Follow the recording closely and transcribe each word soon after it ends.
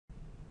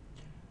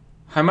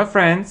Hi, my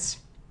friends.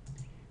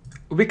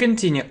 We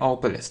continue our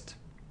playlist.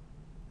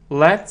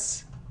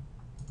 Let's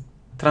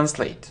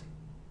translate.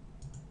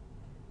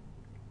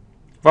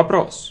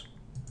 Вопрос.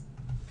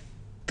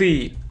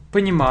 Ты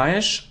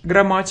понимаешь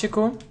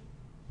грамматику?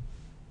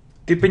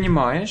 Ты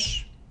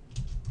понимаешь?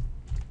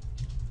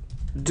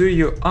 Do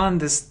you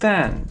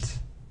understand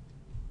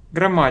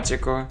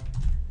грамматику?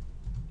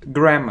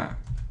 Grammar.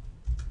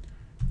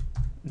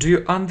 Do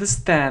you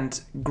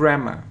understand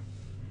grammar?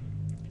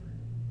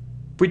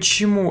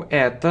 Почему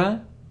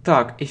это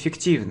так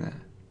эффективно?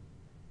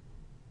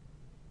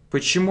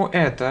 Почему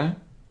это?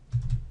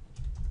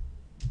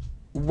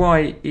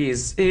 Why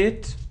is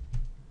it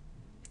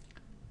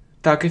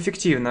так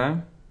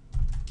эффективно?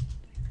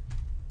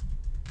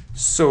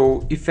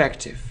 So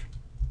effective.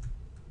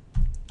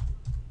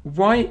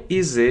 Why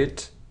is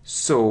it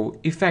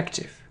so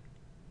effective?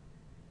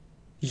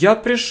 Я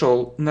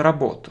пришел на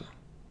работу.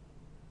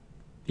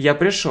 Я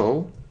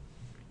пришел.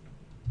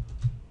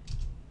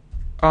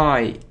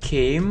 I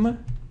came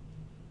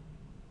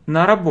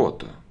на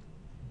работу.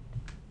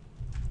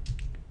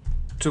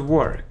 To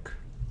work.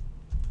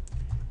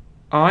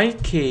 I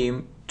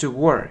came to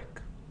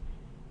work.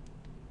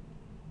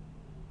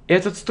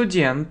 Этот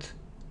студент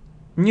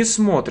не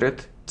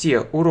смотрит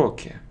те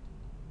уроки.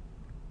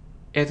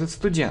 Этот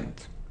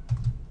студент.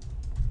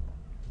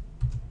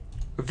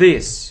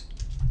 This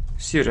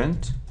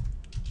student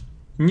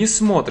не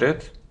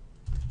смотрит.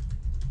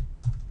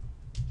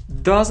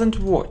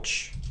 Doesn't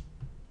watch.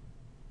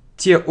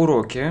 Те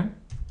уроки.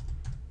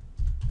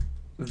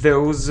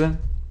 Those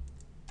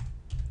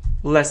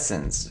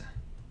lessons.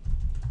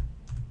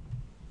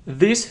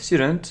 This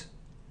student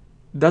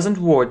doesn't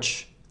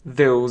watch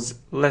those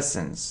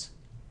lessons.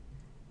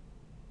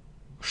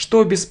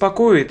 Что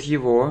беспокоит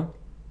его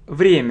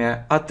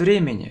время от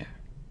времени?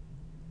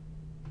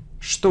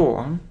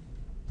 Что?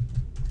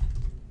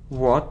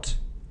 What?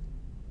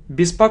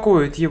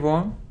 Беспокоит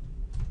его?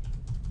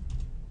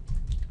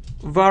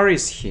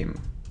 Worries him.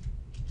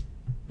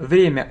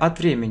 Время от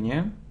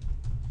времени.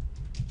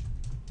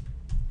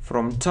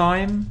 From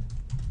time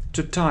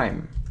to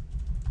time.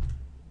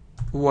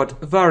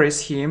 What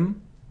worries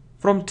him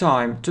from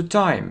time to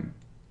time.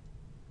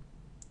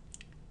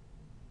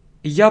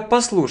 Я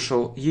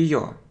послушал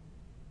ее.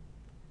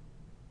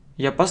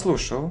 Я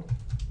послушал.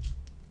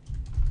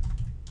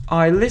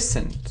 I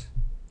listened.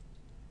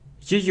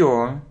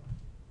 Ее.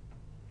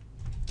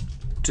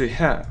 To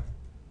her.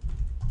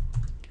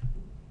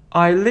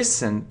 I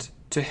listened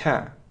to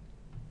her.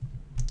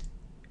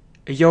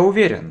 Я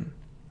уверен.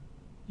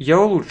 Я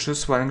улучшу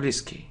свой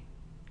английский.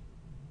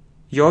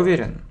 Я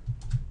уверен.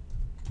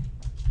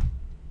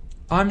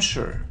 I'm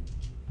sure.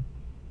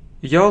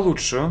 Я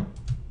улучшу.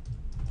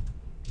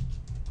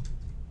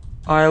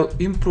 I'll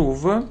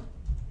improve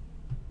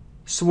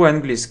свой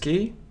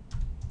английский.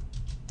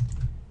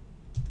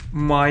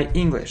 My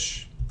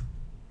English.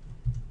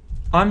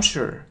 I'm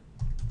sure.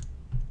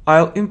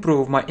 I'll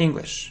improve my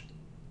English.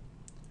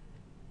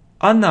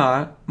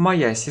 Она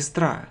моя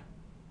сестра.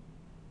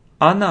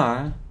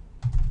 Она.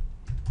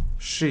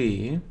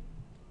 She.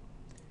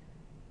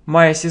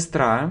 Моя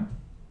сестра.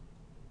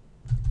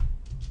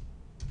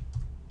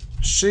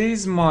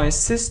 She's my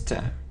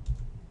sister.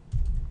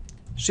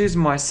 She's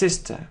my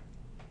sister.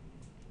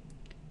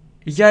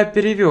 Я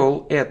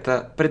перевел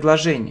это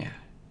предложение.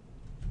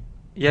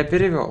 Я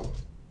перевел.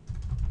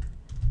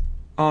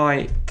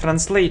 I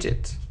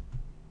translated.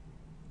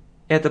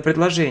 Это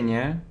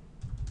предложение.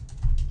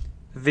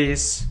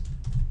 This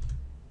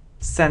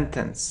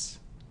sentence.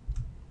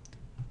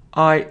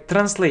 I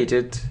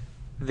translated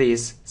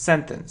this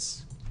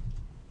sentence.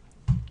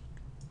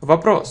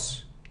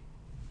 Вопрос.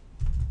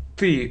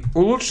 Ты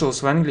улучшил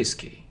свой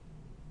английский?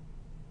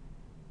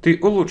 Ты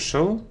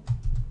улучшил?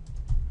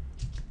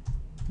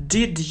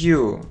 Did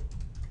you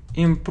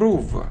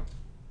improve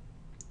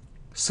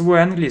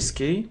свой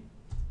английский?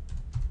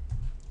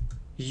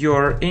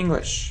 Your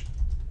English.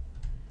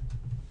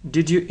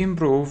 Did you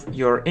improve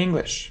your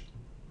English?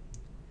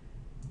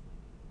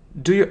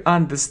 Do you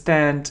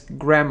understand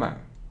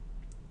grammar?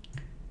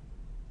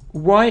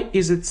 Why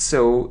is it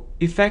so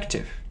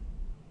effective?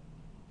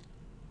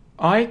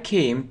 I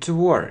came to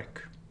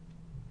work.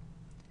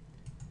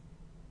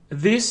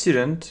 This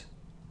student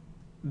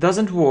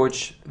doesn't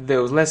watch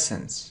those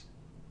lessons.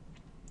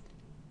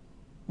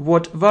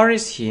 What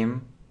worries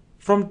him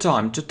from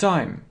time to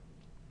time?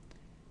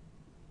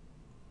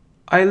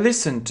 I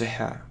listened to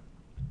her.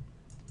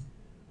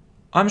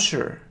 I'm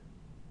sure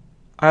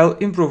I'll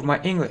improve my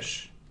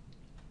English.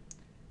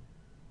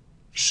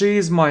 She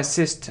is my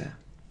sister.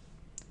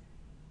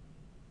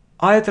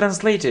 I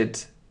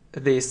translated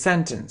this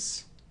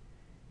sentence.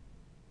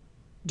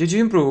 Did you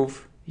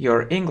improve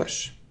your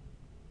English?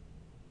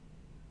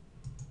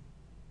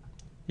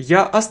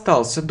 Я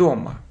остался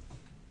дома.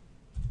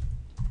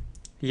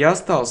 Я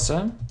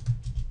остался.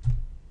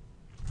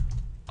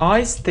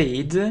 I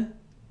stayed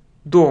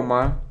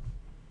дома.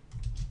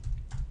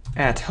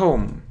 At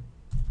home.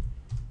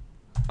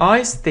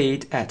 I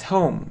stayed at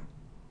home.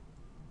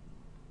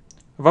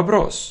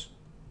 Вопрос.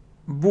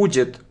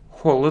 Будет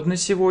холодно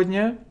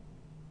сегодня?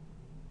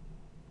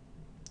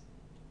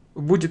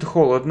 будет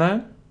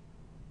холодно.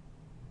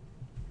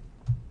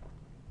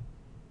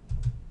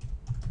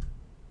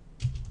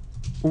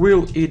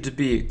 Will it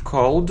be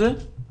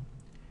cold?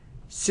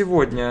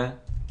 Сегодня.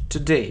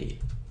 Today.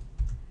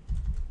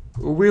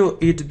 Will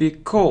it be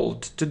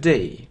cold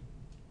today?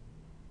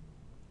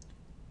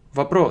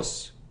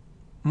 Вопрос.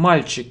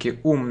 Мальчики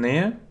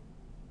умные.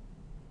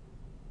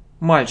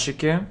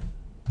 Мальчики.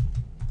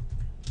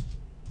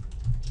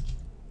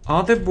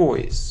 Are the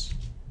boys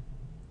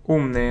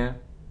умные?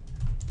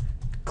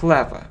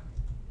 Clever.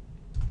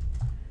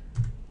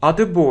 Are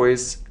the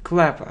boys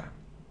clever?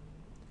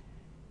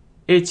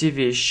 Эти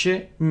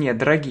вещи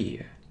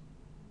недорогие.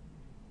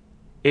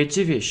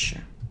 Эти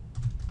вещи.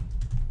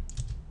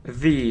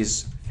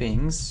 These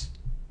things.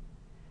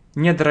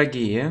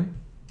 Недорогие.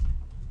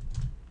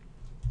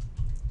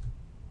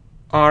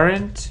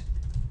 Aren't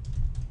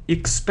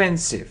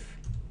expensive.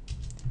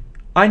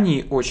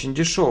 Они очень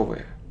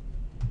дешевые.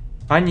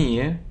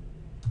 Они.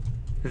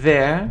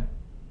 They're.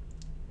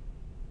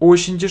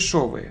 Очень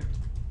дешевые.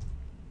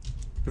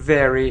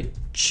 Very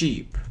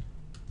cheap.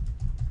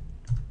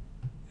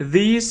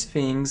 These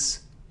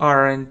things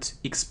aren't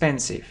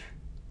expensive.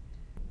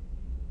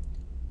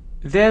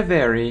 They're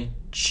very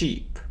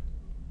cheap.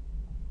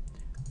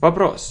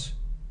 Вопрос.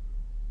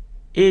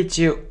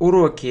 Эти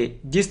уроки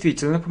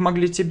действительно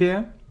помогли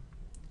тебе?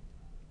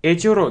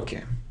 Эти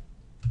уроки.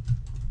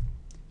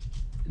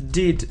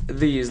 Did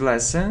these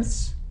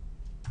lessons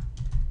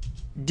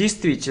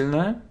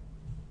действительно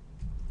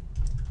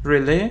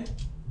really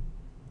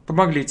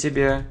помогли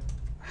тебе?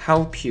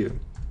 Help you.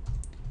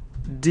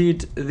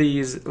 Did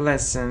these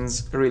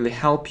lessons really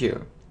help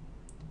you?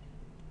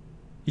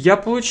 Я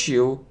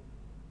получил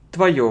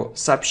твое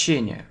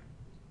сообщение.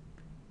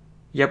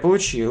 Я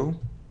получил.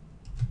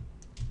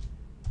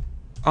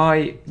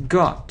 I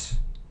got.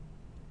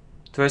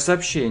 Твое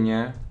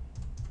сообщение.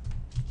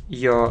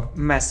 Your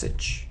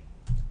message.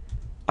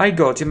 I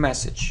got your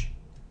message.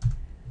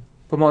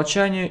 По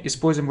умолчанию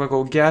используем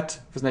глагол get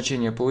в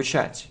значении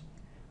получать.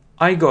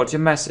 I got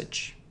your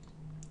message.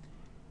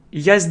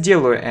 Я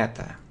сделаю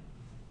это.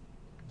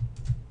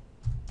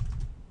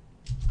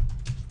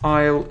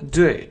 I'll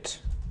do it.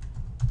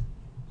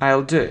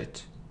 I'll do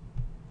it.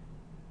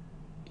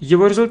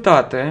 Его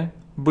результаты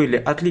были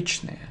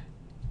отличные.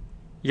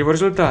 Его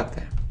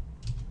результаты.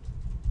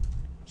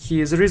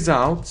 His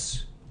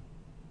results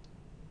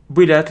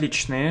были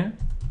отличные.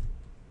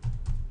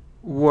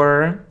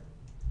 Were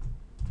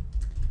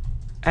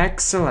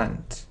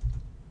excellent.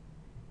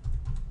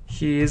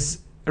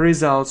 His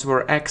results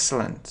were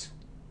excellent.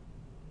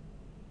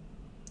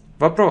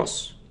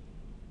 Вопрос.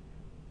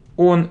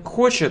 Он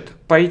хочет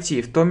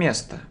пойти в то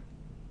место.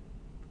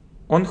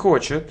 Он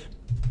хочет.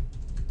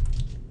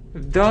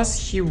 Does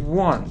he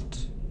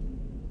want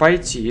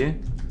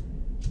пойти?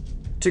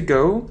 To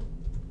go.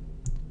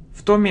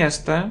 В то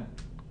место.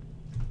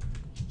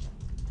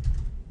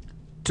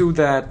 To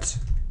that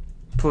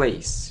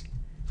place.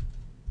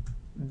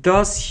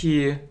 Does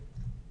he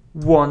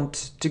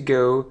want to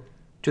go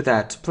to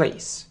that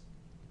place?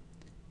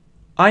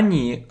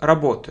 Они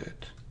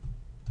работают.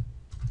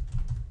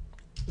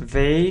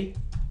 They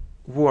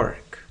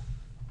work.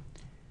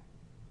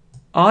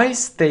 I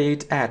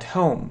stayed at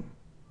home.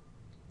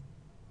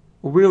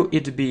 Will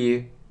it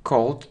be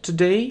cold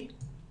today?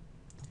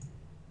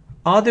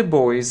 Are the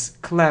boys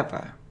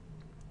clever?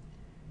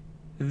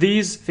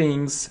 These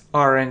things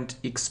aren't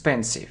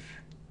expensive.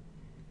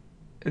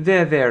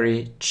 They're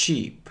very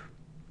cheap.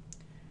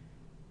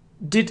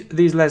 Did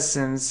these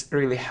lessons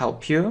really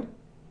help you?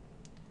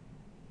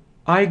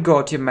 I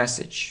got your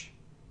message.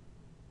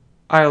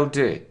 I'll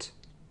do it.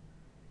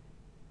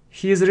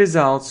 His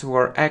results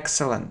were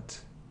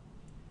excellent.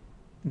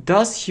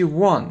 Does he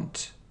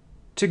want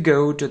to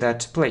go to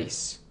that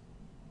place?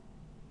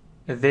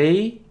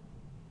 They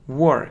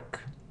work.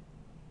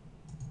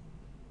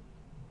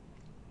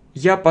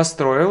 Я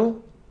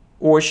построил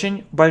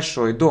очень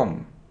большой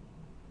дом.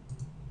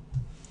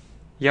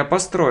 Я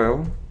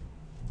построил.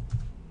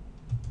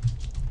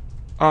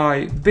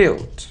 I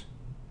built.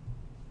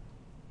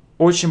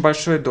 Очень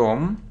большой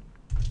дом.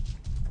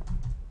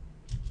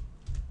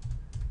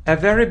 A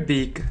very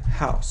big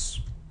house.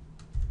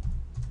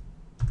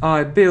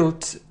 I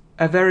built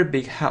a very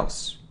big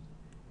house.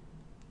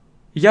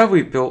 Я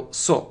выпил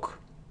сок.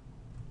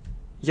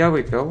 Я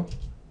выпил.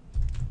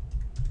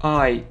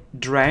 I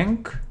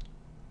drank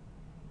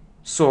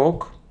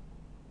сок.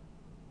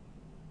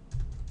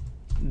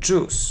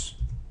 Juice.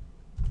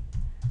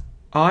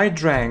 I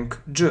drank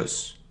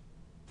juice.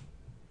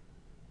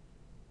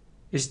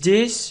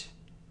 Здесь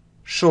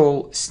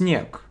шел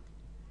снег.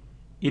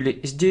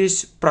 Или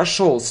здесь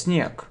прошел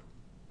снег.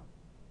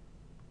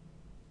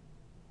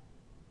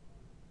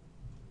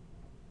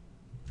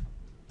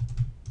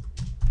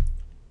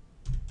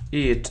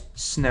 It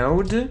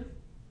snowed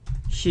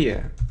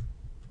here.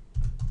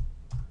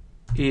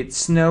 It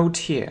snowed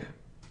here.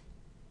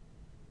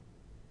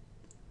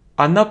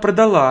 Она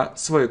продала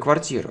свою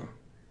квартиру.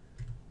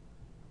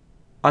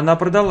 Она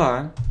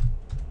продала.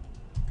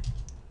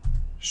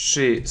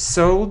 She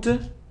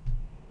sold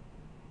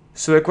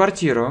свою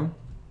квартиру.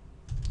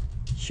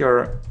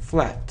 her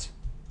flat.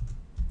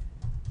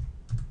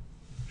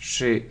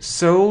 She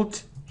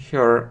sold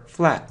her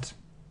flat.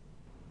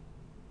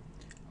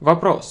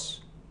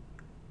 Вопрос.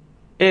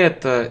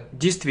 Это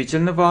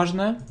действительно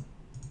важно?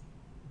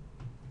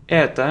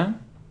 Это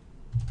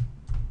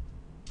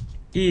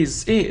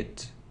is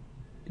it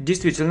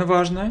действительно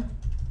важно?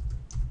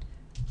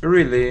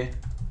 Really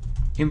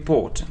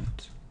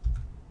important.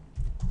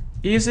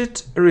 Is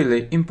it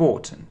really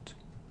important?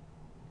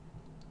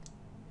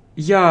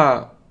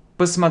 Я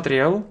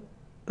посмотрел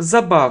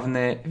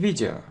забавное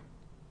видео.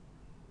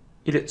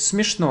 Или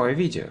смешное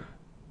видео.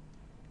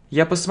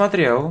 Я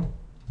посмотрел.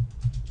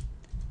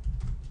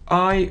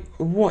 I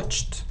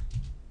watched.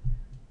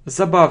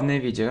 Забавное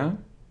видео.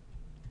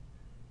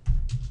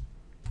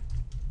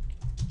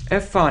 A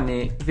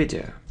funny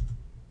video.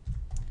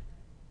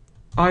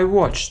 I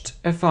watched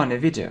a funny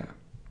video.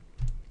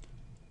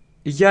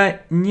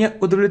 Я не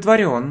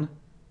удовлетворен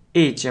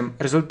этим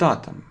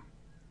результатом.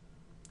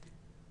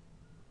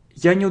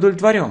 Я не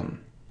удовлетворен.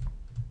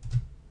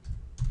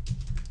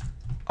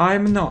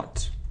 I'm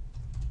not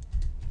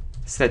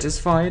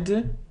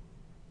satisfied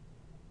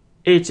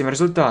этим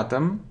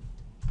результатом.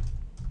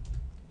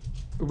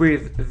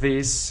 With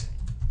this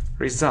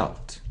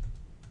result.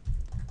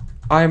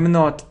 I'm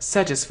not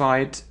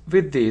satisfied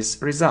with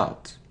this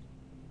result.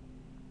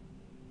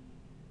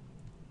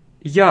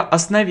 Я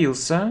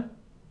остановился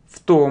в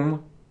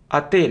том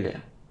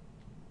отеле.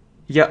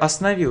 Я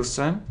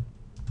остановился.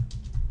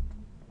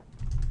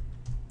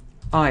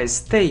 I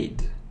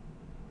stayed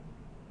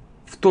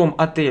в том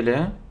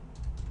отеле.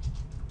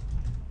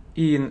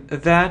 In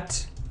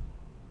that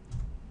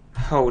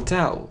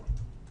hotel.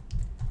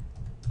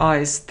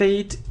 I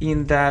stayed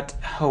in that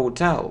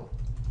hotel.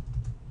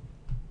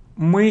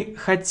 Мы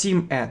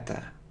хотим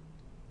это.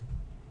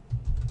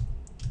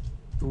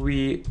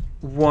 We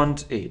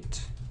want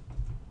it.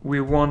 We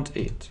want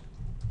it.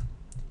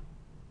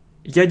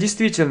 Я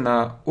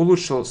действительно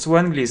улучшил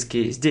свой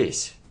английский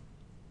здесь.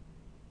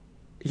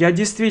 Я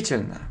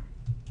действительно.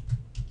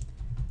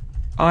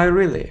 I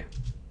really.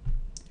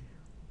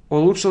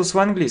 Улучшил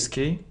свой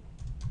английский.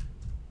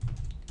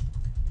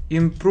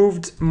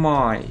 Improved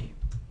my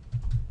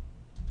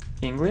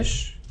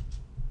English.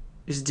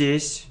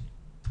 Здесь.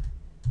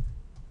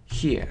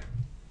 Here.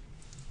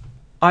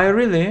 I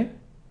really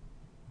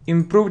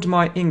improved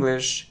my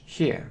English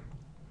here.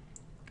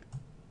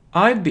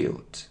 I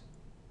built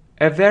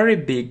a very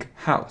big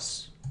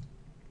house.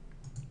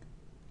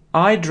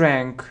 I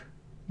drank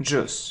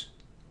juice.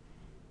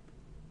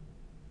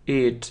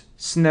 It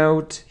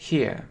snowed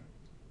here.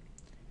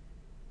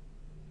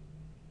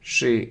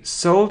 She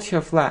sold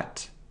her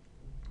flat.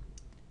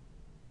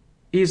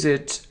 Is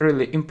it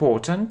really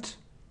important?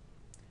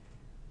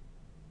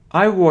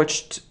 I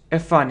watched a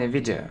funny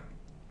video.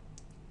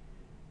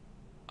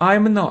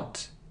 I'm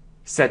not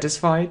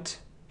satisfied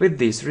with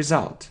this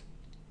result.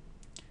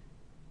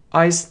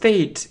 I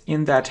stayed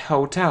in that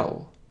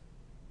hotel.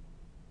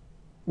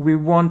 We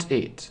want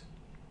it.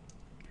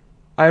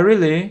 I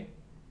really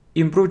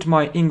improved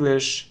my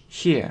English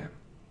here.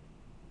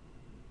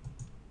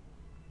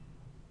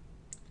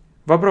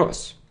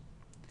 Вопрос.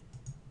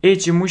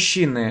 Эти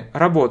мужчины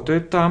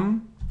работают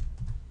там?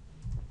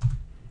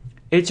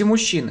 Эти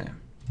мужчины.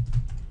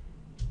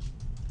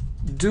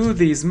 Do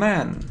these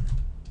men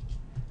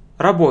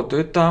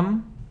работают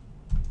там?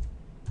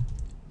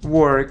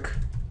 Work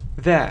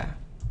there.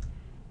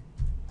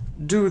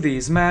 Do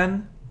these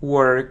men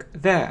work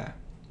there?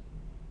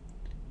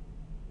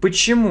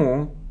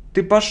 Почему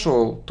ты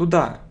пошел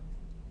туда?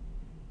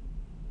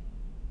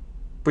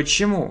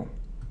 Почему?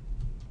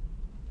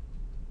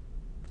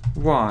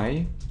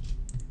 Why?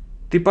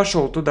 Ты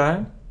пошел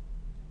туда?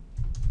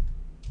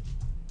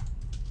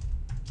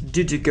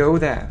 Did you go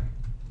there?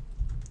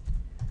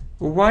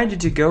 Why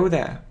did you go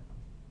there?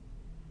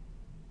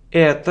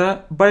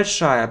 Это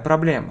большая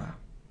проблема.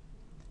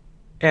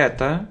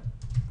 Это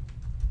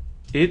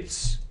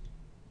it's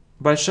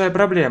большая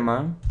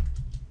проблема.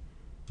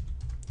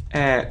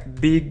 A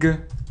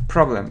big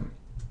problem.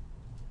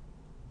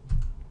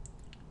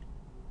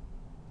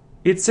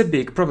 It's a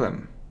big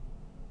problem.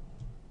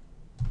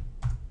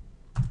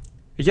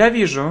 Я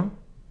вижу,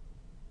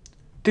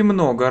 ты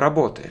много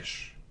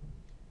работаешь.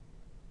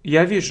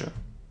 Я вижу.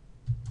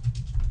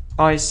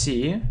 I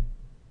see.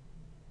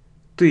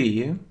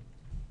 Ты.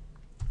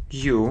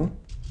 You.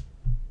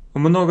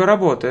 Много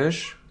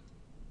работаешь.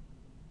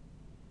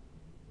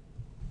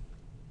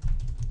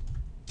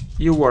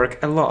 You work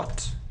a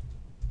lot.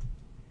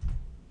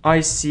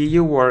 I see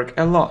you work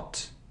a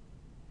lot.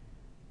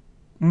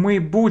 Мы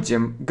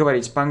будем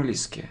говорить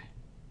по-английски.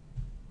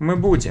 Мы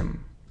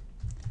будем.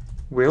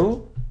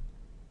 Will.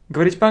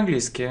 Говорить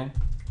по-английски.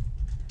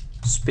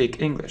 Speak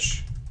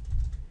English.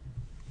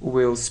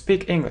 Will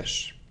speak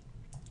English.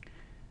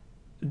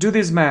 Do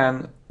these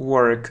men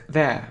work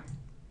there?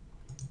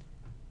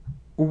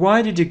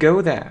 Why did you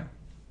go there?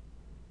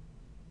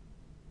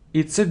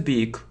 It's a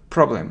big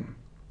problem.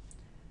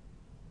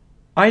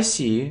 I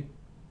see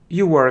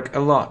you work a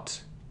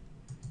lot.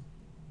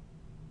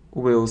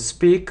 Will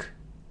speak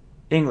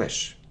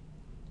English.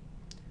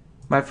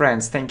 My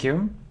friends, thank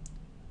you.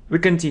 We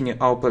continue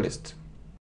our playlist.